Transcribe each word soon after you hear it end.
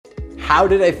how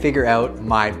did I figure out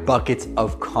my buckets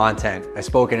of content? I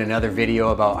spoke in another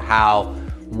video about how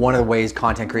one of the ways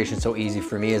content creation is so easy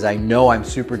for me is I know I'm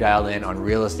super dialed in on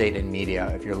real estate and media.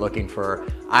 If you're looking for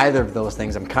either of those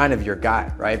things, I'm kind of your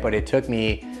guy, right? But it took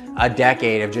me a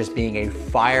decade of just being a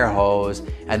fire hose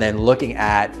and then looking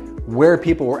at where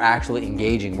people were actually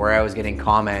engaging, where I was getting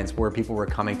comments, where people were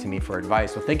coming to me for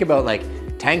advice. So think about like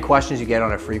 10 questions you get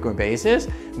on a frequent basis.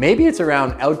 Maybe it's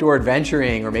around outdoor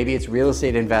adventuring, or maybe it's real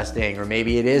estate investing, or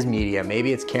maybe it is media,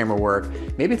 maybe it's camera work,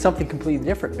 maybe it's something completely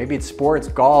different. Maybe it's sports,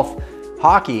 golf,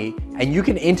 hockey, and you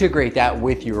can integrate that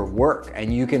with your work,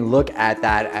 and you can look at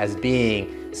that as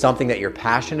being something that you're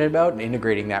passionate about and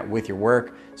integrating that with your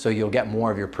work so you'll get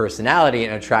more of your personality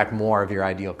and attract more of your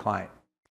ideal client.